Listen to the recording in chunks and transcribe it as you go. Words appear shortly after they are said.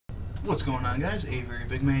What's going on, guys? A very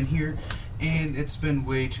big man here, and it's been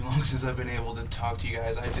way too long since I've been able to talk to you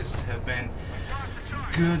guys. I just have been,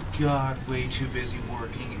 good God, way too busy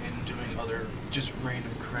working and doing other just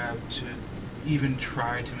random crap to even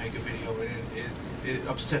try to make a video, and it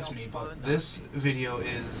upsets me. But this video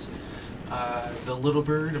is the Little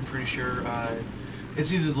Bird. I'm pretty sure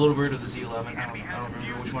it's either the Little Bird or the Z11. I don't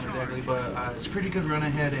remember which one exactly, but it's a pretty good run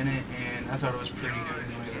ahead in it, and I thought it was pretty good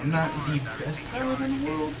anyways. I'm not the best pilot in the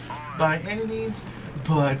world by any means,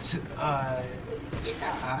 but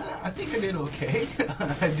yeah, I think I did okay.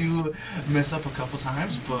 I do mess up a couple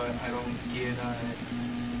times, but I don't get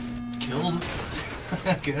killed,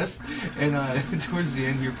 I guess. And towards the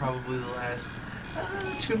end here, probably the last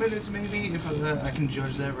 2 minutes maybe, if I can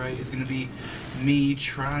judge that right, is going to be me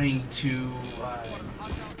trying to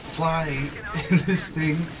fly this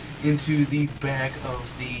thing into the back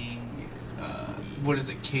of the what is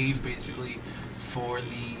it, cave basically, for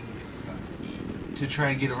the to try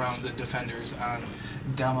and get around the defenders on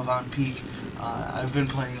Damavan Peak. I've been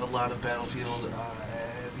playing a lot of Battlefield, and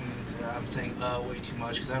I'm saying way too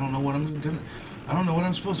much because I don't know what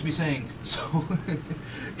I'm supposed to be saying. So,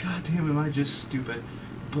 god damn, am I just stupid?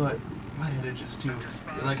 But my head itches too.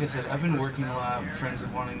 Like I said, I've been working a lot. Friends have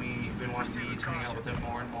been wanting me to hang out with them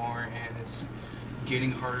more and more, and it's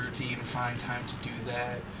getting harder to even find time to do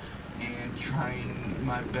that. And trying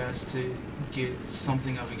my best to get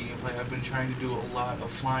something of a gameplay. I've been trying to do a lot of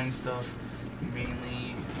flying stuff,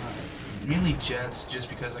 mainly jets, just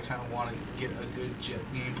because I kind of want to get a good jet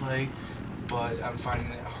gameplay. But I'm finding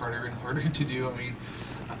that harder and harder to do. I mean,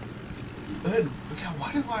 God,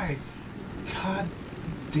 why do I? God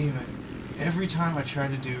damn it! Every time I try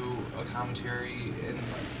to do a commentary, and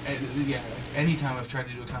yeah, anytime I've tried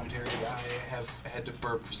to do a commentary, I have had to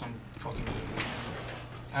burp for some fucking reason.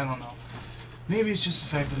 I don't know. Maybe it's just the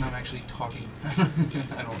fact that I'm actually talking. I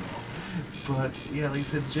don't know. But yeah, like I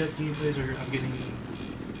said, jet gameplays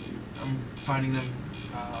I'm finding them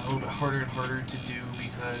a little bit harder and harder to do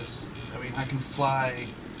because I mean I can fly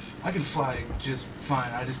just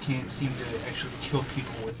fine. I just can't seem to actually kill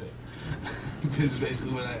people with it. That's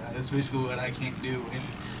basically what I can't do in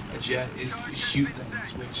a jet is shoot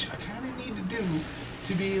things, which I kind of need to do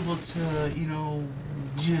to be able to, you know,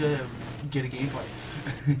 get a gameplay.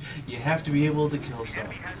 You have to be able to kill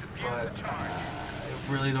stuff, but I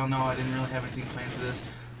really don't know. I didn't really have anything planned for this,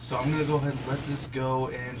 so I'm gonna go ahead and let this go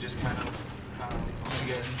and just kind of hope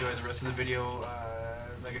you guys enjoy the rest of the video.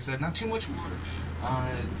 Like I said, not too much more.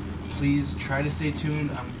 Please try to stay tuned.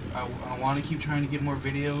 I want to keep trying to get more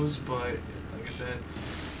videos, but like I said,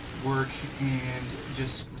 work and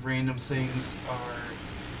just random things are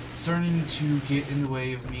starting to get in the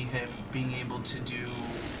way of me being able to do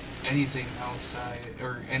anything outside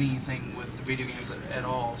or anything with the video games at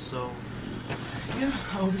all. So yeah,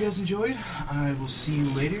 I hope you guys enjoyed. I will see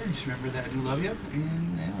you later. Just remember that I do love you,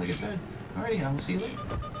 and yeah, like I said, alrighty, I will see you later.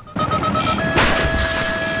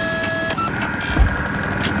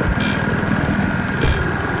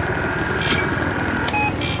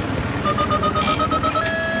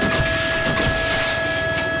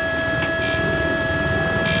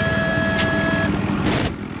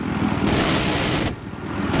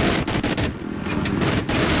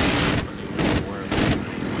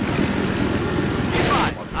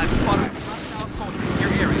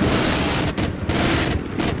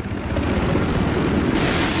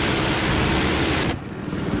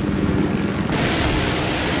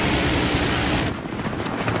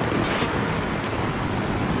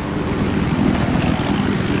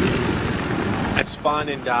 Spawn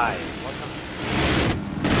and die.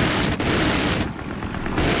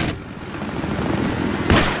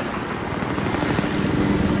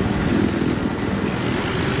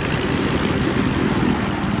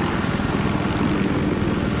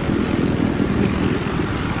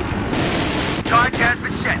 Charge has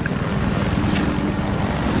been set.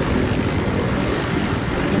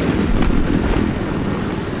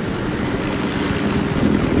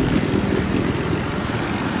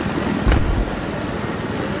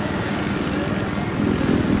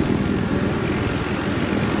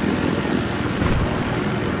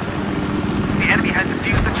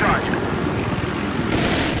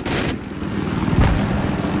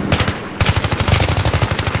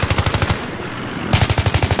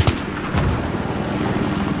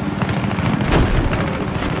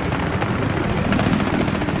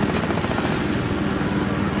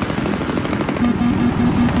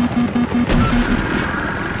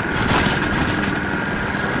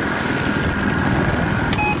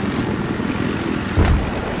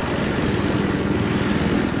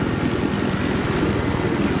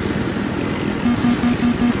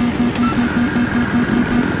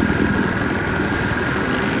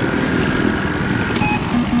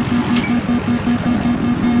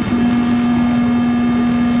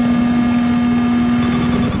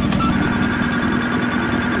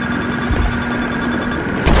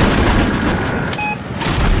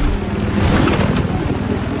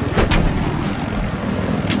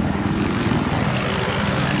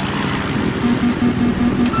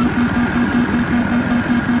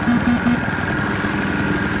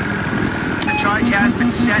 has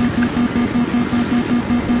been set.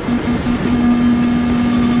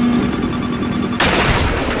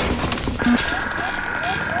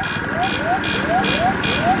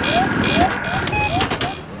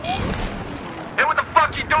 Hey, what the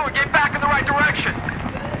fuck you doing? Get back in the right direction.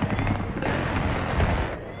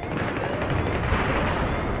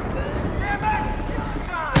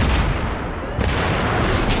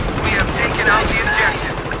 We have taken out the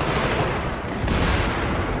objective.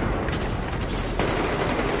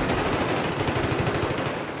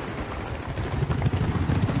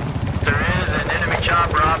 There is an enemy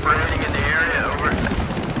chopper operating in the area. Over.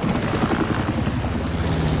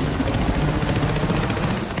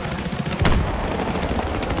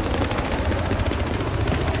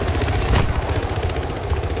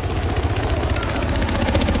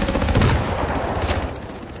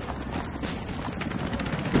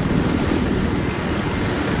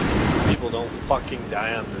 People don't fucking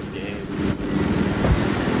die on this game.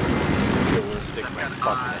 Realistic, my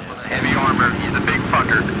fucking ass. Heavy armor. He's a big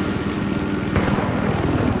fucker.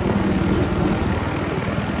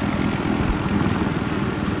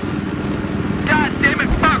 God damn it!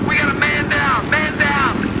 Fuck! We got a man down. Man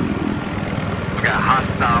down. We got a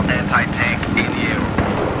hostile anti-tank in you.